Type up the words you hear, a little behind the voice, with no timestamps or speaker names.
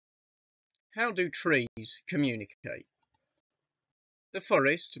How do trees communicate? The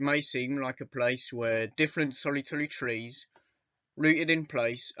forest may seem like a place where different solitary trees, rooted in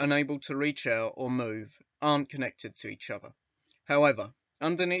place, unable to reach out or move, aren't connected to each other. However,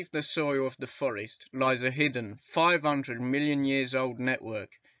 underneath the soil of the forest lies a hidden 500 million years old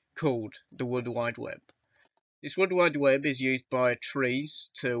network called the Wood Wide Web. This Wood Wide Web is used by trees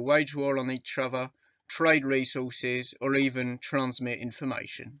to wage war on each other, trade resources, or even transmit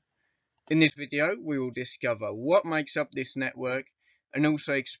information. In this video, we will discover what makes up this network and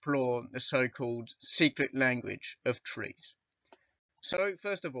also explore the so-called secret language of trees. So,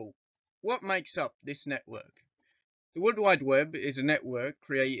 first of all, what makes up this network? The Wood Wide Web is a network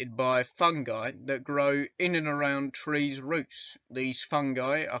created by fungi that grow in and around trees' roots. These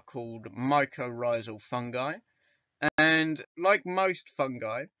fungi are called mycorrhizal fungi, and like most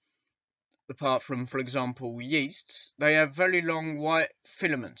fungi, apart from, for example, yeasts, they have very long white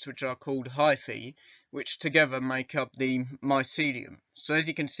filaments, which are called hyphae, which together make up the mycelium. So as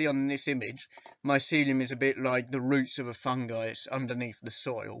you can see on this image, mycelium is a bit like the roots of a fungi. It's underneath the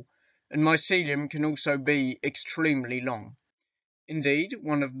soil. And mycelium can also be extremely long. Indeed,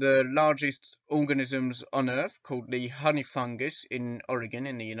 one of the largest organisms on Earth, called the honey fungus in Oregon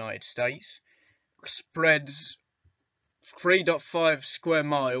in the United States, spreads 3.5 square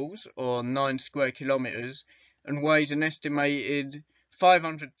miles or 9 square kilometers and weighs an estimated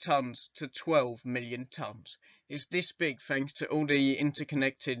 500 tons to 12 million tons. It's this big thanks to all the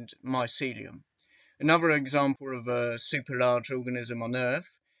interconnected mycelium. Another example of a super large organism on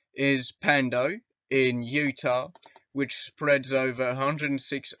Earth is Pando in Utah, which spreads over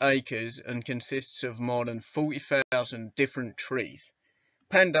 106 acres and consists of more than 40,000 different trees.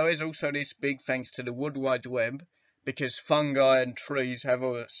 Pando is also this big thanks to the Wood Wide Web, because fungi and trees have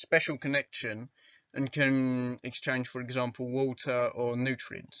a special connection and can exchange, for example, water or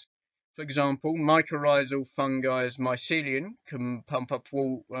nutrients. For example, mycorrhizal fungi's mycelium can pump up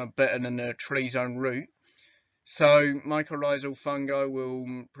water better than a tree's own root. So mycorrhizal fungi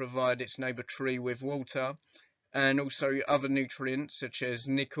will provide its neighbour tree with water and also other nutrients such as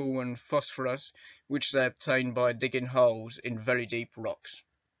nickel and phosphorus, which they obtain by digging holes in very deep rocks.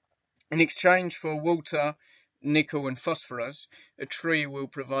 In exchange for water, nickel and phosphorus, a tree will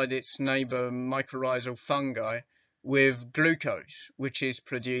provide its neighbour mycorrhizal fungi with glucose, which is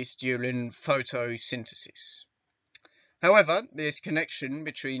produced during photosynthesis. However, this connection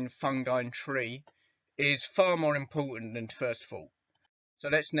between fungi and tree is far more important than first thought. So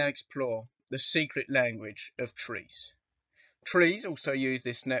let's now explore the secret language of trees. Trees also use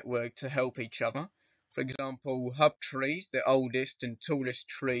this network to help each other. For example, hub trees, the oldest and tallest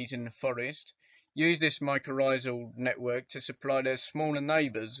trees in the forest, use this mycorrhizal network to supply their smaller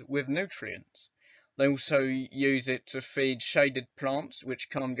neighbours with nutrients. They also use it to feed shaded plants, which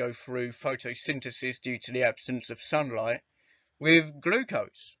can't go through photosynthesis due to the absence of sunlight, with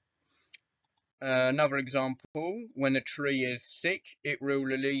glucose. Another example, when a tree is sick, it will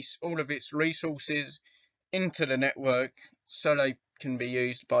release all of its resources into the network so they can be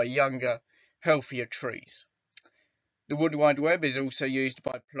used by younger, healthier trees. The Wood Wide Web is also used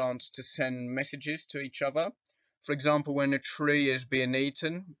by plants to send messages to each other. For example, when a tree is being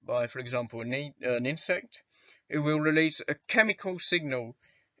eaten by, for example, an insect, it will release a chemical signal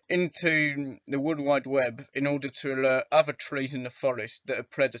into the Wood Wide Web in order to alert other trees in the forest that a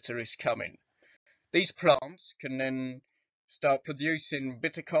predator is coming. These plants can then start producing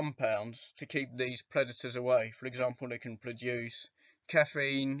bitter compounds to keep these predators away. For example, they can produce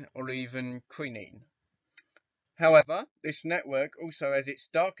caffeine or even quinine. However, this network also has its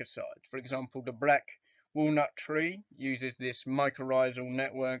darker side. For example, the black walnut tree uses this mycorrhizal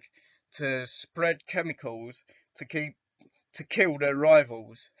network to spread chemicals to kill their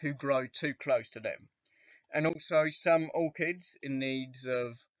rivals who grow too close to them. And also some orchids in need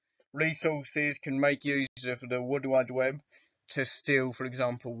of resources can make use of the Wood Wide Web to steal, for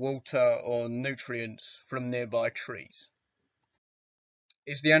example, water or nutrients from nearby trees.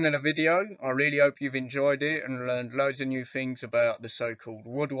 It's the end of the video. I really hope you've enjoyed it and learned loads of new things about the so-called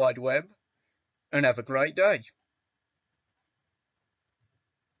Wood Wide Web, and have a great day.